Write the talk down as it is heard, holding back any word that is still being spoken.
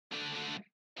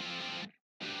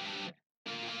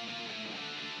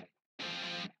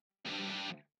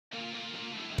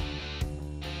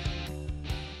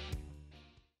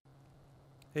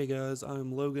Hey guys,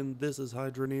 I'm Logan, this is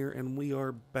Hydroneer, and we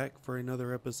are back for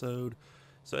another episode.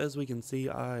 So as we can see,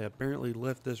 I apparently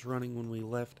left this running when we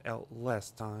left out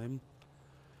last time.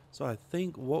 So I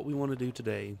think what we want to do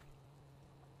today,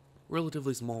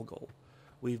 relatively small goal.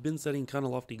 We've been setting kind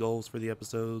of lofty goals for the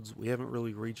episodes, we haven't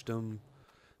really reached them.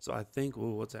 So I think,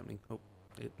 oh, what's happening?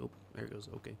 There it goes,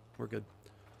 okay, we're good.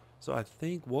 So I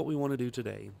think what we want to do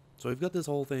today, so we've got this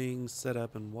whole thing set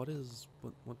up, and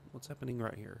what's happening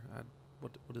right here?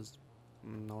 What is?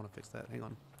 I want to fix that. Hang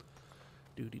on.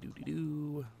 Doody doody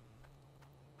doo.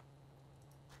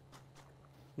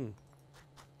 Hmm.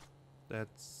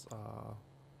 That's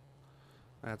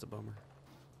that's a bummer.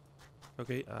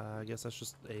 Okay. I guess that's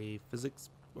just a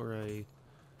physics or a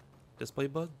display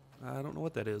bug. I don't know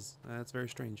what that is. That's very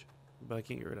strange, but I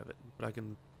can't get rid of it. But I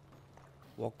can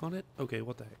walk on it. Okay.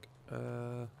 What the heck?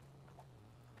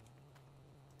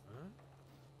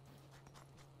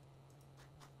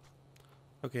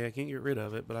 Okay, I can't get rid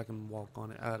of it, but I can walk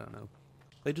on it. I don't know.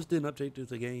 They just did an update to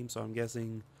the game, so I'm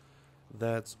guessing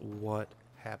that's what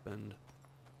happened.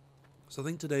 So I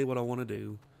think today what I want to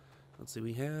do, let's see,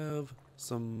 we have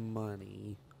some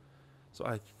money. So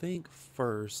I think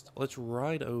first, let's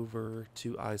ride over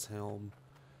to Icehelm.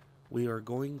 We are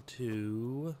going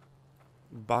to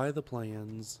buy the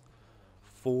plans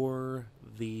for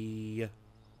the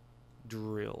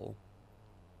drill.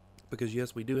 Because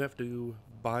yes, we do have to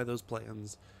buy those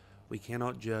plans. We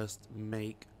cannot just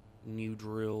make new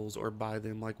drills or buy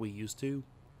them like we used to,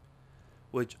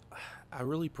 which I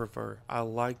really prefer. I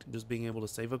liked just being able to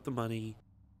save up the money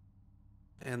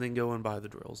and then go and buy the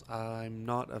drills. I'm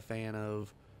not a fan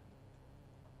of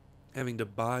having to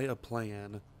buy a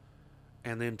plan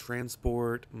and then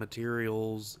transport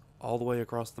materials all the way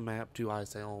across the map to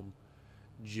Icehelm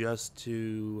just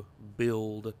to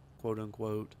build, quote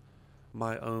unquote,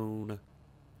 my own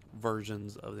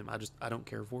versions of them. I don't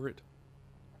care for it.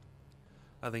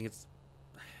 I think it's,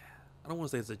 I don't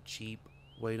want to say it's a cheap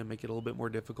way to make it a little bit more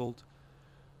difficult.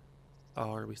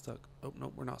 Oh, are we stuck? Oh,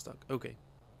 no, we're not stuck. Okay.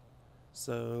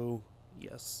 So,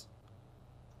 yes.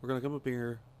 We're going to come up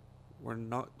here. We're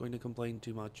not going to complain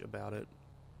too much about it.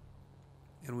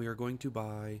 And we are going to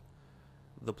buy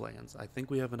the plans. I think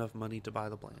we have enough money to buy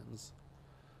the plans.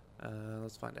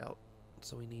 Let's find out.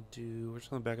 So we need to, we're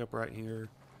just going to back up right here.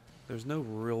 There's no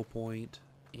real point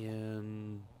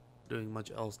in doing much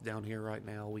else down here right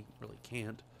now. We really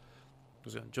can't. We're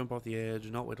just going to jump off the edge,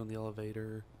 not wait on the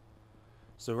elevator.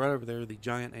 So right over there, the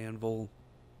giant anvil,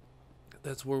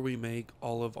 that's where we make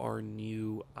all of our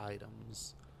new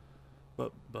items.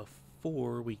 But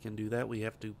before we can do that, we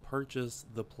have to purchase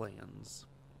the plans.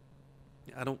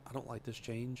 I don't like this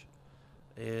change.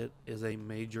 It is a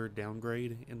major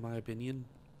downgrade in my opinion.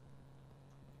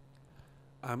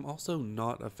 I'm also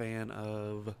not a fan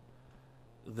of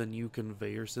the new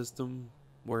conveyor system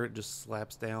where it just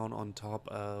slaps down on top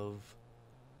of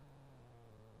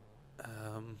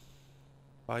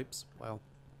pipes. Wow.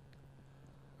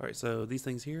 Alright, so these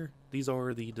things here, these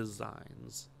are the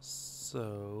designs.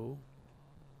 So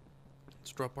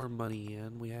let's drop our money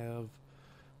in. We have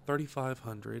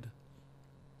 3,500.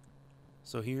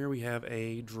 So here we have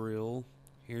a drill.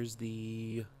 Here's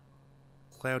the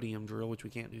Cloudium drill, which we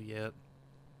can't do yet.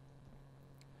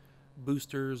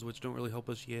 Boosters, which don't really help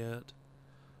us yet.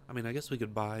 I mean, I guess we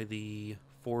could buy the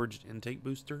forged intake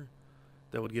booster.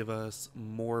 That would give us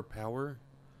more power.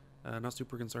 Not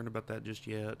super concerned about that just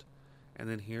yet. And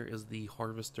then here is the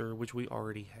harvester, which we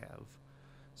already have.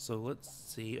 So let's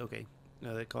see. Okay,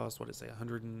 that costs, what did it say,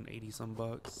 180 some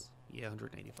bucks? Yeah,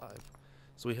 185.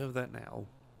 So we have that now.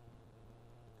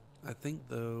 I think,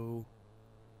 though,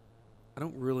 I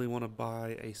don't really want to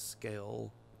buy a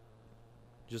scale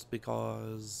just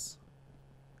because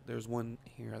there's one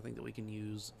here I think that we can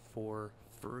use for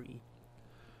free.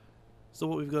 So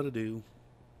what we've got to do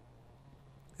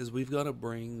is we've got to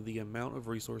bring the amount of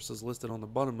resources listed on the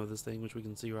bottom of this thing, which we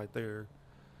can see right there,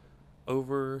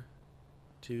 over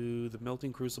to the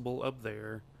melting crucible up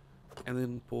there, and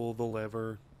then pull the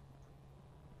lever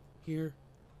here,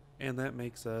 and that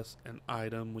makes us an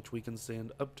item which we can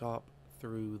send up top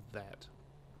through that.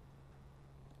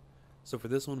 So for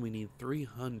this one we need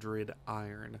 300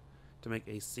 iron to make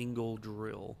a single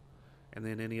drill, and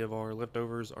then any of our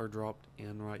leftovers are dropped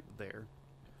in right there.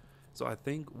 So I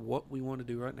think what we want to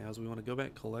do right now is we want to go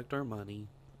back, collect our money,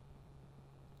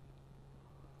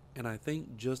 and I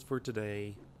think just for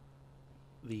today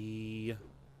the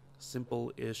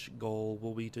simple-ish goal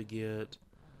will be to get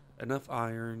enough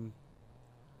iron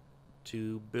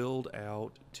to build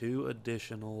out 2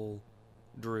 additional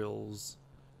drills,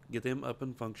 get them up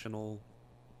and functional,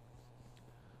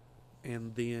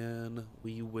 and then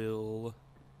we will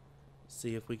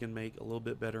see if we can make a little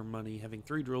bit better money. Having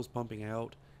 3 drills pumping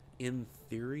out, in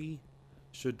theory,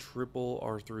 should triple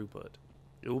our throughput.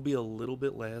 It will be a little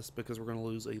bit less because we're going to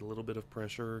lose a little bit of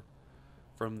pressure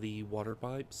from the water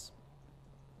pipes,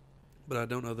 but I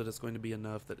don't know that it's going to be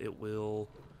enough that it will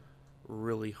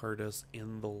really hurt us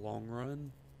in the long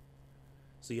run.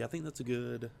 So yeah, I think that's a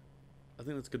good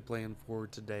plan for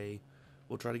today.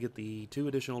 We'll try to get the 2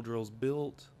 additional drills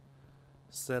built,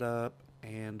 set up,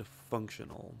 and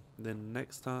functional. Then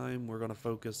next time we're going to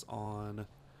focus on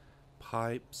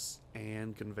pipes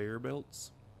and conveyor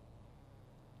belts.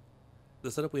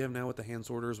 The setup we have now with the hand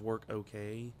sorters work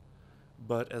okay,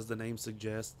 but as the name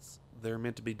suggests, they're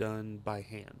meant to be done by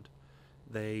hand.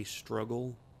 They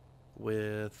struggle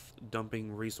with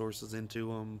dumping resources into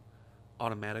them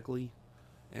automatically,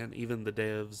 and even the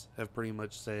devs have pretty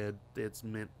much said it's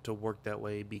meant to work that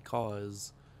way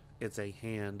because it's a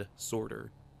hand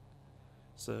sorter.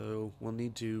 So we'll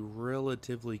need to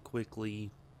relatively quickly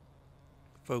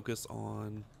focus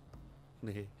on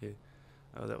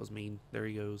oh, that was mean. There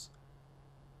he goes.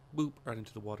 Boop, right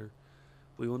into the water.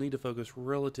 We will need to focus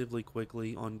relatively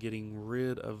quickly on getting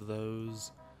rid of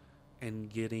those and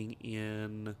getting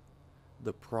in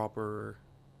the proper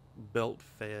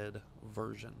belt-fed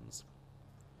versions,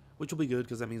 which will be good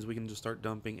because that means we can just start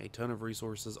dumping a ton of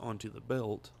resources onto the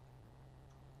belt.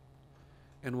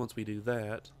 And once we do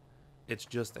that, it's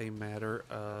just a matter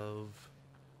of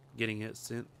getting it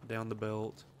sent down the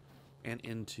belt and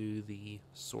into the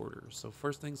sorters. So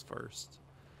first things first,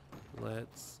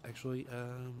 let's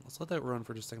let that run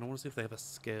for just a second. I want to see if they have a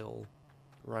scale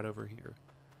right over here.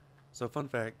 So fun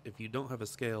fact, if you don't have a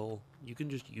scale, you can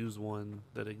just use one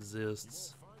that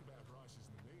exists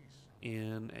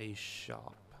in a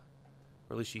shop.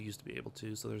 Or at least you used to be able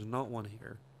to, so there's not one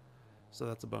here. So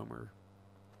that's a bummer.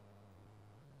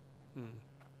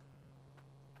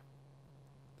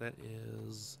 That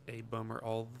is a bummer,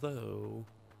 although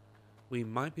we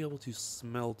might be able to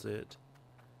smelt it,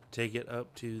 take it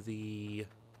up to the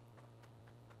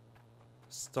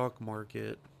stock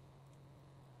market,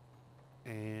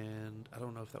 and I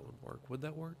don't know if that would work. Would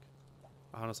that work?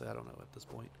 Honestly, I don't know at this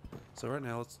point. So right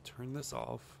now, let's turn this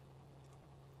off.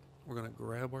 We're going to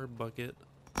grab our bucket.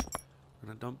 We're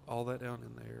going to dump all that down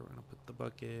in there. We're going to put the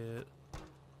bucket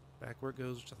back where it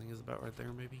goes, which I think is about right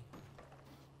there, maybe.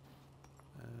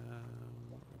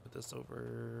 Put this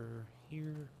over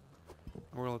here. And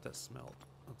we're going to let that smelt.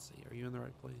 Let's see. Are you in the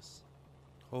right place?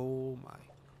 Oh my.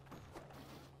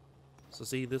 So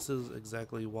see, this is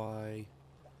exactly why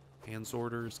hand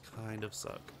sorters kind of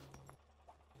suck.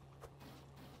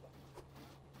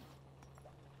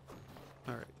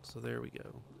 Alright, so there we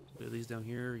go. Do these down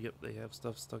here. Yep, they have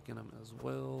stuff stuck in them as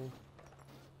well.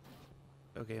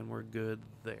 Okay, and we're good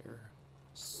there.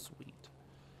 Sweet.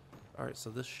 Alright, so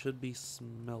this should be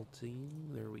smelting.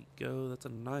 There we go. That's a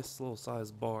nice little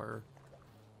size bar.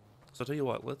 So I'll tell you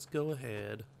what, let's go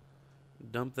ahead,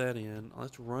 dump that in.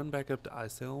 Let's run back up to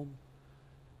Ice Helm.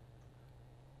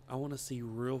 I want to see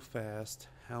real fast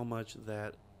how much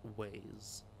that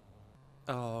weighs.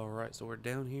 Alright, so we're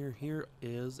down here. Here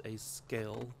is a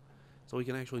scale. So we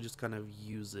can actually just kind of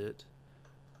use it.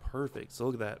 Perfect. So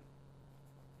look at that.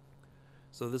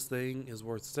 So this thing is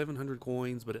worth 700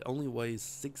 coins, but it only weighs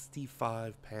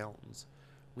 65 pounds.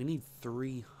 We need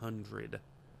 300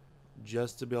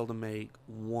 just to be able to make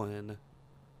one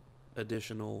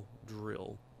additional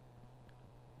drill.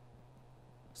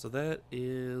 So that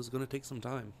is going to take some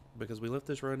time because we left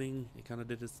this running. It kind of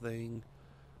did its thing.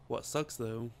 What sucks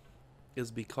though is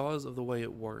because of the way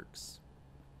it works,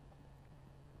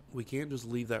 we can't just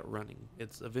leave that running.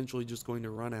 It's eventually just going to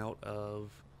run out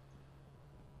of...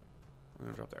 I'm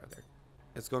going to drop that right there.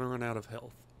 It's going to run out of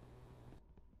health.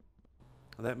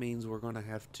 That means we're going to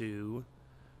have to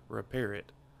repair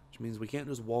it, which means we can't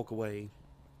just walk away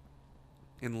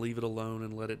and leave it alone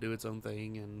and let it do its own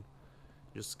thing and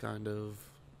just kind of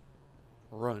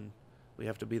run. We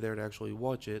have to be there to actually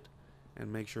watch it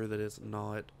and make sure that it's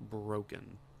not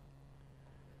broken.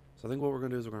 So I think what we're going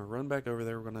to do is we're going to run back over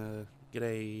there. We're going to get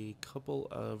a couple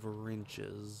of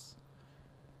wrenches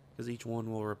because each one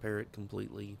will repair it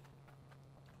completely.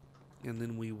 And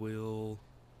then we will,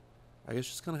 I guess,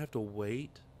 just kind of have to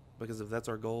wait, because if that's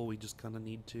our goal, we just kind of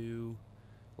need to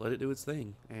let it do its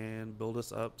thing and build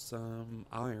us up some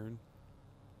iron.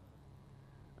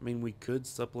 I mean, we could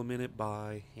supplement it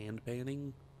by hand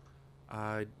panning.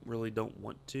 I really don't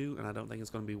want to, and I don't think it's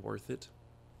going to be worth it.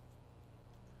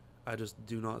 I just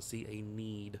do not see a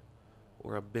need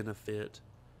or a benefit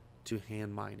to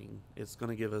hand mining. It's going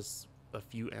to give us a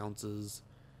few ounces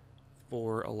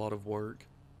for a lot of work.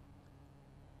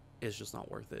 It's just not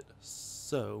worth it.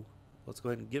 So let's go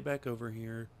ahead and get back over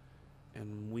here,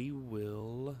 and we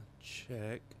will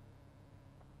check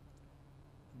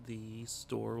the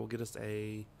store. We'll get us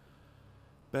a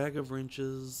bag of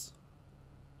wrenches,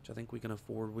 which I think we can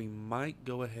afford. We might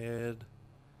go ahead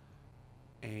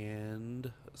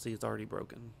and see, it's already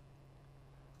broken.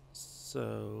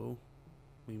 So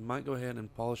we might go ahead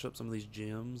and polish up some of these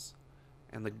gems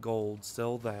and the gold,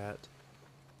 sell that,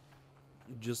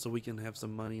 just so we can have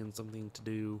some money and something to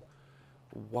do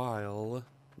while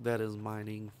that is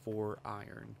mining for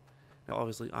iron. Now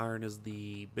obviously iron is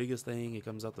the biggest thing, it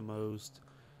comes out the most.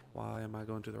 Why am I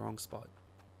going to the wrong spot?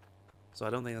 So I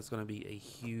don't think that's going to be a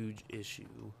huge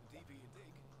issue.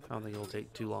 I don't think it'll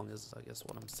take too long, is I guess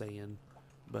what I'm saying.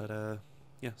 But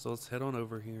yeah, so let's head on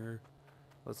over here.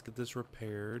 Let's get this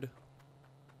repaired.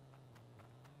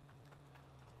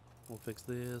 We'll fix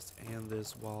this and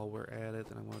this while we're at it.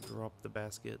 Then I'm going to drop the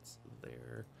baskets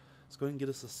there. Let's go ahead and get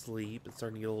us asleep. It's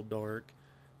starting to get a little dark.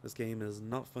 This game is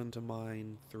not fun to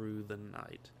mine through the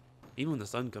night. Even when the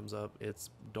sun comes up, it's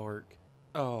dark.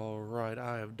 Alright,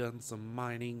 I have done some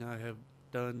mining. I have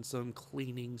done some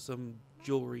cleaning, some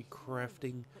jewelry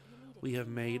crafting. We have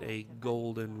made a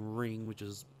golden ring, which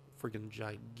is freaking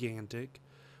gigantic.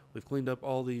 We've cleaned up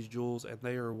all these jewels, and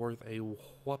they are worth a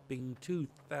whopping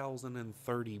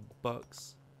 2,030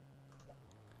 bucks.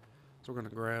 So we're going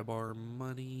to grab our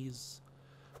monies.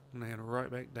 I'm going to head right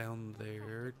back down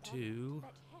there to...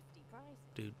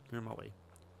 Dude, you're in my way.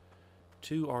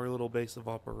 To our little base of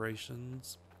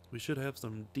operations. We should have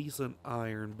some decent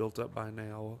iron built up by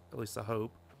now, at least I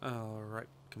hope. Alright,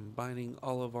 combining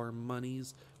all of our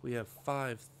monies, we have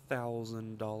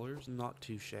 $5,000. Not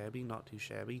too shabby, not too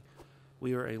shabby.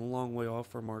 We are a long way off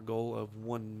from our goal of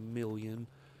 1 million,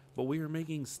 but we are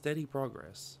making steady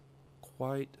progress.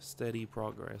 Quite steady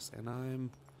progress, and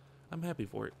I'm happy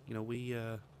for it. You know,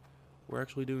 we're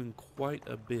actually doing quite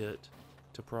a bit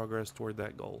to progress toward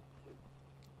that goal.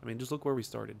 I mean, just look where we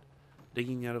started.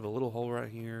 Digging out of a little hole right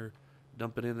here,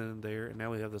 dumping it in there, and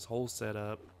now we have this whole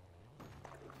setup.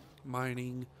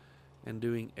 Mining and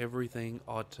doing everything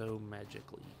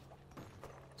auto-magically.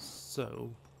 So...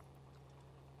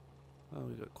 oh,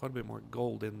 we got quite a bit more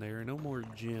gold in there. No more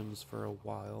gems for a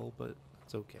while, but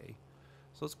it's okay.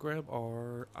 So let's grab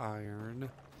our iron,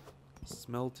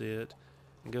 smelt it,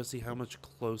 and go see how much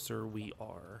closer we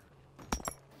are.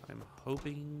 I'm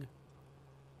hoping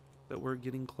that we're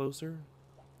getting closer.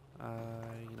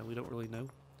 You know, we don't really know.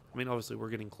 I mean, obviously we're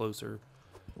getting closer,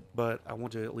 but I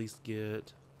want to at least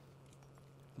get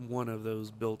one of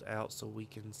those built out so we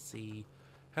can see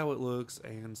how it looks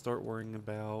and start worrying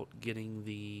about getting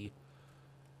the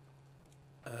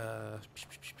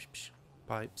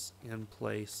pipes in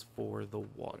place for the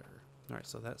water. Alright,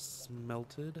 so that's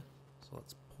smelted. So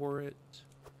let's pour it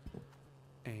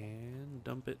and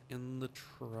dump it in the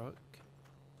truck.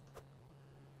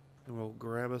 And we'll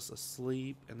grab us a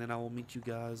sleep, and then I will meet you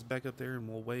guys back up there and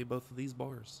we'll weigh both of these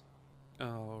bars.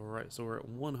 Alright, so we're at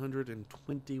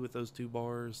 120 with those two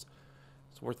bars.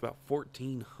 It's worth about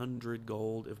 1,400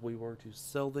 gold. If we were to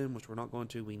sell them, which we're not going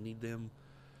to, we need them.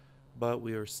 But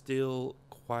we are still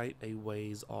quite a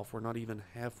ways off. We're not even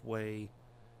halfway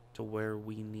to where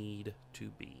we need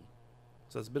to be.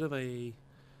 So it's a bit of a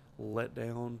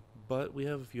letdown, but we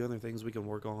have a few other things we can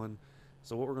work on.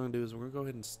 So what we're going to do is we're going to go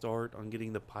ahead and start on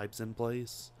getting the pipes in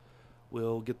place.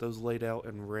 We'll get those laid out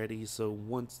and ready, so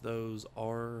once those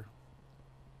are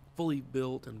fully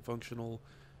built and functional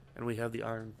and we have the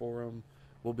iron for them,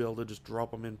 we'll be able to just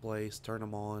drop them in place, turn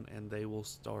them on, and they will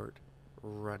start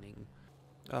running.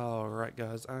 Alright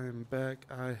guys, I am back.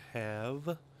 I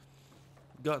have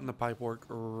gotten the pipework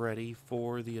ready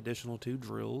for the additional 2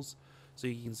 drills. So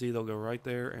you can see they'll go right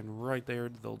there, and right there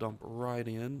they'll dump right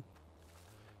in.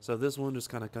 So this one just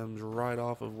kind of comes right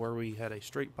off of where we had a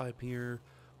straight pipe here.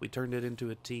 We turned it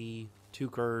into a T, 2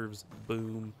 curves,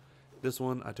 boom. This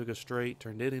one I took a straight,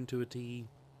 turned it into a T,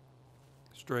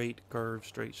 straight, curve,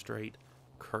 straight, straight,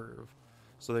 curve.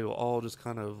 So they will all just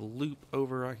kind of loop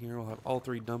over right here. We'll have all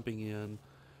 3 dumping in.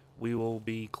 We will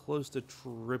be close to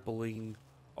tripling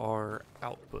our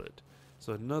output.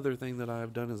 So another thing that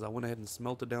I've done is I went ahead and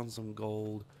smelted down some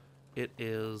gold. It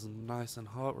is nice and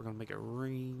hot. We're going to make a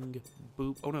ring.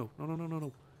 Boop. Oh no, no, no, no, no,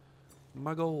 no.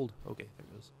 My gold. Okay, there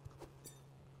it goes.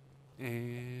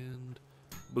 And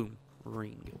boom,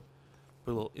 ring.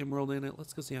 Put a little emerald in it.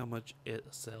 Let's go see how much it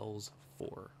sells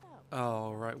for.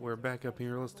 Alright, we're back up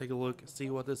here. Let's take a look, see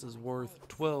what this is worth.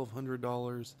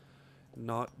 $1,200.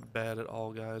 Not bad at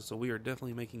all, guys. So we are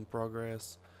definitely making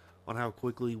progress on how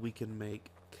quickly we can make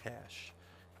cash.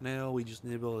 Now we just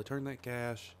need to be able to turn that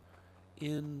cash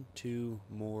into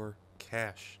more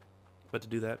cash. But to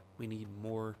do that, we need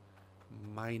more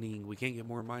mining. We can't get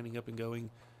more mining up and going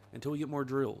until we get more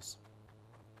drills.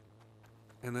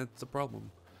 And that's a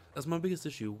problem. That's my biggest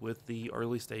issue with the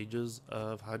early stages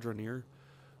of Hydroneer.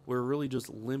 We're really just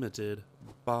limited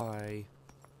by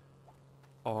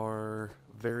our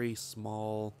very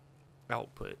small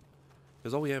output.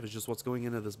 Because all we have is just what's going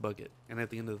into this bucket. And at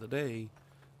the end of the day,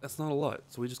 that's not a lot.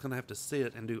 So we just kind of have to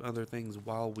sit and do other things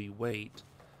while we wait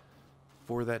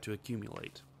for that to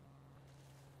accumulate.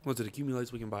 Once it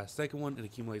accumulates, we can buy a second one. It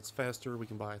accumulates faster. We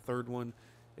can buy a third one.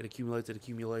 It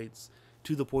accumulates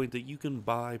to the point that you can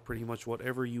buy pretty much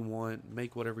whatever you want,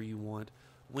 make whatever you want,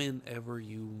 whenever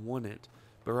you want it.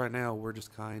 But right now, we're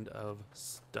just kind of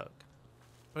stuck.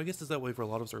 But I guess it's that way for a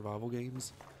lot of survival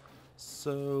games.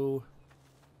 So,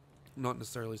 not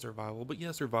necessarily survival, but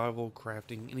yeah, survival,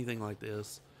 crafting, anything like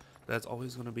this. That's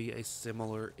always going to be a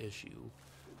similar issue.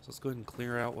 So let's go ahead and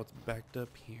clear out what's backed up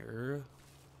here.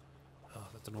 Oh,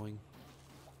 that's annoying.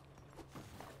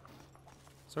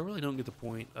 So I really don't get the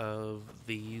point of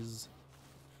these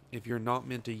if you're not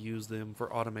meant to use them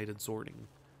for automated sorting.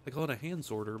 They call it a hand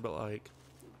sorter, but like,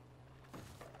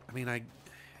 I mean, I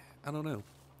don't know.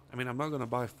 I mean, I'm not going to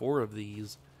buy 4 of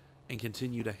these and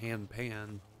continue to hand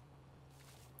pan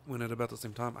when at about the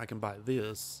same time I can buy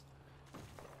this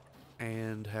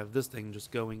and have this thing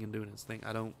just going and doing its thing.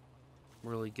 I don't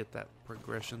really get that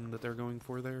progression that they're going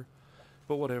for there.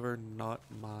 But whatever, not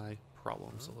my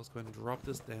problem. So let's go ahead and drop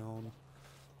this down.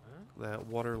 That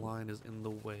water line is in the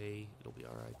way. It'll be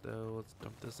alright though. Let's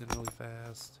dump this in really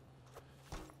fast.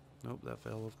 Nope, that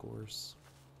fell, of course.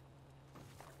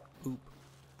 Boop.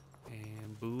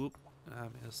 And boop. I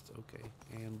missed. Okay.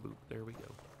 And boop. There we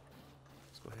go.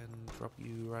 Let's go ahead and drop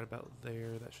you right about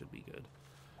there. That should be good.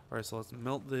 Alright, so let's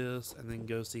melt this and then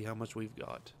go see how much we've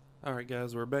got. Alright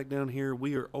guys, we're back down here.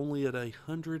 We are only at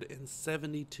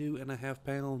 172.5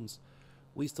 pounds.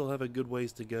 We still have a good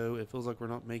ways to go. It feels like we're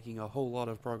not making a whole lot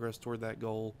of progress toward that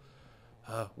goal.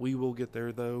 We will get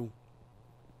there though.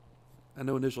 I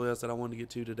know initially I said I wanted to get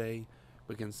 2 today,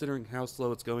 but considering how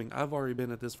slow it's going, I've already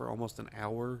been at this for almost an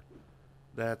hour.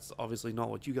 That's obviously not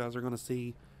what you guys are going to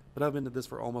see, but I've been at this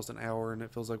for almost an hour and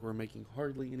it feels like we're making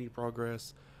hardly any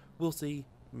progress. We'll see.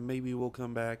 Maybe we'll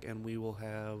come back and we will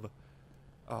have...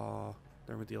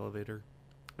 there with the elevator.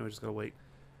 And we just gotta wait.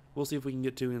 We'll see if we can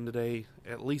get 2 in today.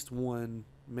 At least 1,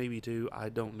 maybe 2. I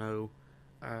don't know.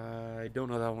 I don't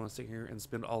know that I want to sit here and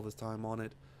spend all this time on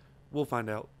it. We'll find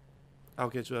out. I'll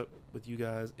catch up with you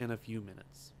guys in a few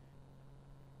minutes.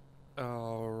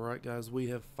 Alright guys, we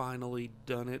have finally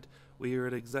done it. We are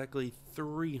at exactly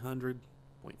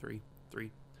 300.33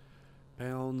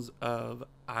 pounds of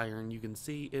iron. You can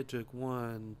see it took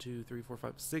 1, 2, 3, 4,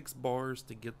 5, 6 bars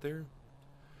to get there.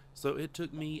 So it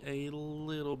took me a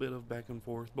little bit of back and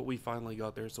forth, but we finally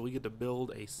got there. So we get to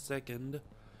build a second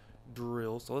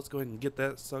drill. So let's go ahead and get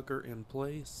that sucker in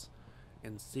place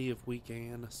and see if we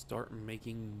can start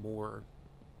making more.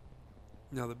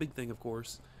 Now the big thing, of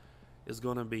course, is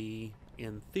going to be,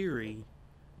 in theory,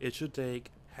 it should take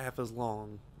half as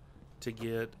long to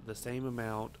get the same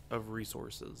amount of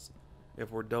resources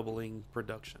if we're doubling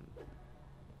production.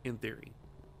 In theory.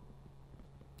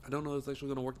 I don't know if it's actually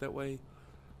going to work that way.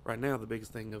 Right now, the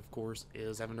biggest thing, of course,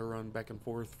 is having to run back and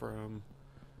forth from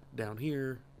down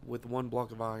here with 1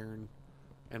 block of iron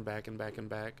and back and back and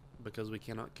back because we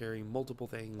cannot carry multiple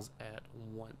things at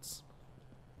once.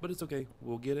 But it's okay.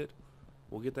 We'll get it.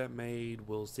 We'll get that made.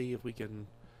 We'll see if we can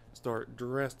start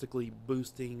drastically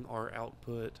boosting our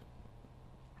output.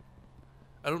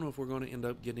 I don't know if we're going to end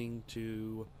up getting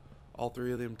to all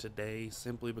 3 of them today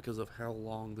simply because of how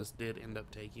long this did end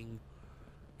up taking.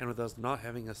 And with us not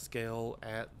having a scale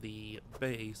at the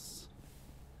base,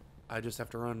 I just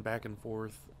have to run back and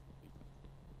forth.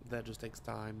 That just takes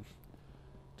time.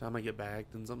 Time I get back,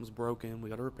 then something's broken,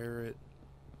 we gotta repair it.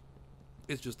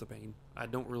 It's just a pain. I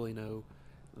don't really know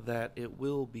that it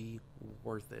will be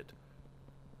worth it.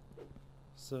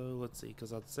 So let's see,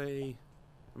 because I'd say,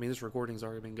 I mean, this recording's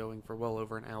already been going for well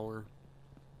over an hour.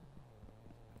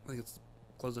 I think it's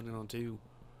closing in on 2.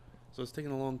 So it's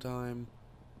taking a long time.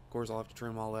 Of course, I'll have to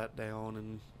trim all that down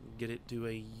and get it to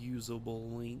a usable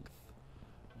length.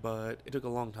 But it took a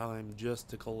long time just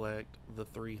to collect the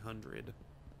 300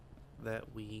 that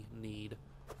we need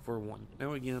for 1.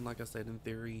 Now again, like I said, in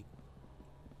theory,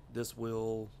 this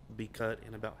will be cut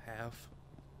in about half.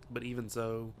 But even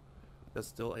so, that's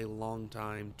still a long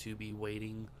time to be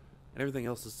waiting. And everything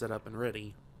else is set up and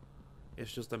ready.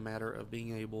 It's just a matter of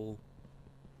being able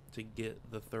to get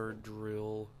the 3rd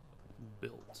drill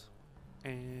built.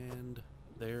 And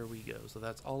there we go. So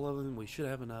that's all of them. We should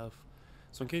have enough.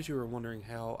 So in case you were wondering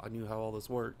how I knew how all this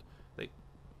worked,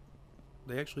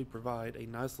 they actually provide a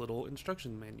nice little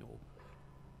instruction manual.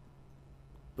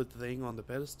 put the thing on the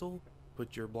pedestal,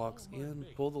 put your blocks in,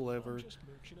 pull the lever,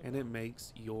 and it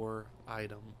makes your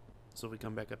item. So if we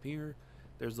come back up here,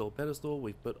 there's the little pedestal,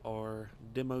 we put our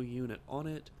demo unit on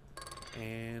it,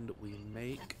 and we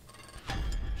make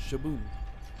shaboom,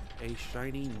 a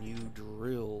shiny new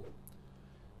drill.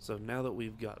 So now that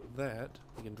we've got that,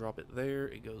 we can drop it there,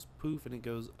 it goes poof, and it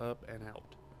goes up and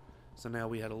out. So now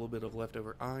we had a little bit of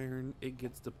leftover iron, it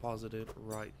gets deposited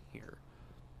right here.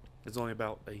 It's only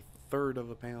about 1/3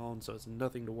 of a pound, so it's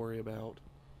nothing to worry about.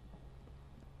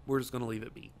 We're just going to leave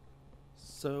it be.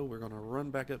 So we're going to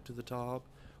run back up to the top,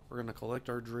 we're going to collect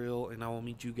our drill, and I will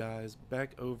meet you guys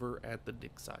back over at the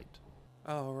dig site.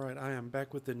 Alright, I am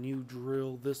back with the new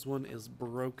drill. This one is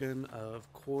broken.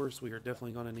 Of course, we are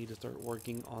definitely going to need to start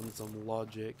working on some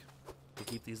logic to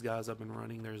keep these guys up and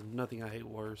running. There's nothing I hate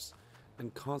worse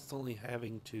than constantly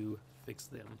having to fix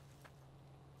them.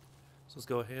 So let's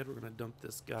go ahead, we're going to dump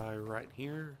this guy right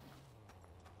here,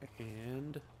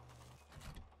 and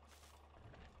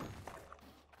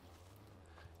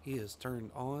he is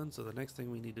turned on. So the next thing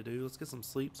we need to do, let's get some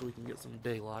sleep so we can get some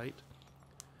daylight,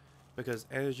 because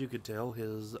as you could tell,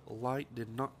 his light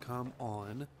did not come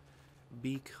on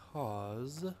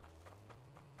because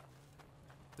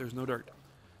there's no dirt.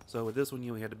 So with this one,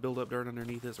 we had to build up dirt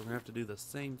underneath it, so we're going to have to do the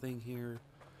same thing here.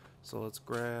 So let's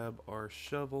grab our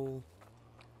shovel,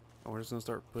 and we're just going to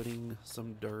start putting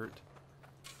some dirt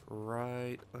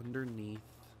right underneath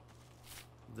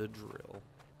the drill.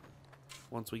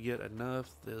 Once we get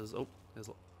enough, his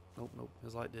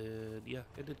light did, yeah,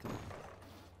 it did come on.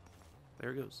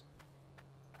 There it goes.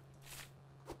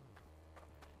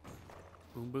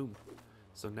 Boom, boom.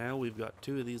 So now we've got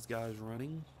 2 of these guys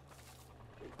running.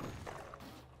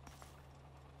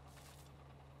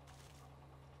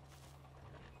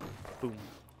 Boom.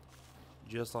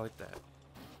 Just like that.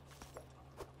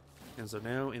 And so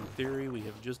now, in theory, we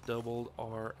have just doubled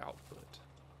our output.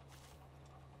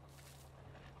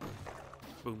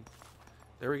 Boom.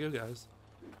 There we go, guys.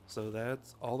 So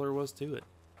that's all there was to it.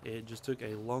 It just took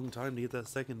a long time to get that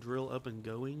second drill up and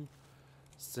going,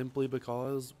 simply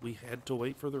because we had to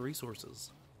wait for the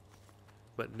resources.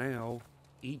 But now,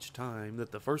 each time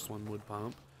that the first one would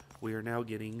pump, we are now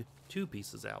getting 2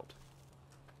 pieces out.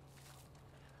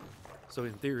 So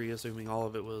in theory, assuming all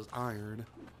of it was iron,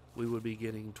 we would be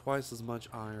getting twice as much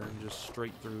iron just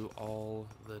straight through all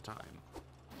the time.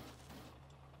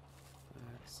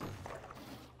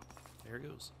 There it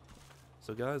goes.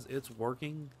 So guys, it's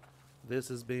working. This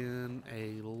has been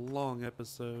a long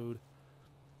episode,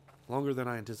 longer than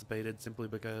I anticipated, simply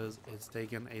because it's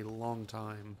taken a long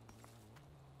time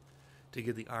to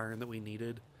get the iron that we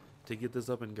needed to get this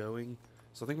up and going.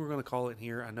 So I think we're going to call it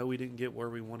here. I know we didn't get where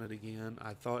we wanted again.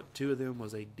 I thought 2 of them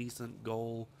was a decent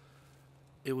goal.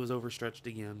 It was overstretched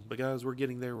again. But guys, we're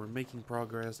getting there. We're making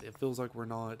progress. It feels like we're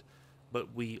not,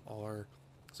 but we are.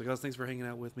 So guys, thanks for hanging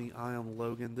out with me. I am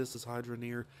Logan. This is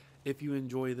Hydroneer. If you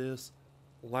enjoy this,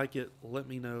 like it, let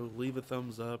me know. Leave a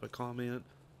thumbs up, a comment,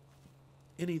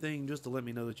 anything just to let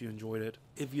me know that you enjoyed it.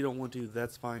 If you don't want to,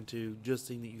 that's fine too. Just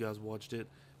seeing that you guys watched it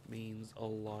means a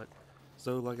lot.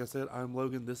 So like I said, I'm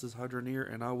Logan. This is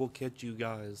Hydroneer, and I will catch you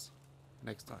guys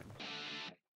next time.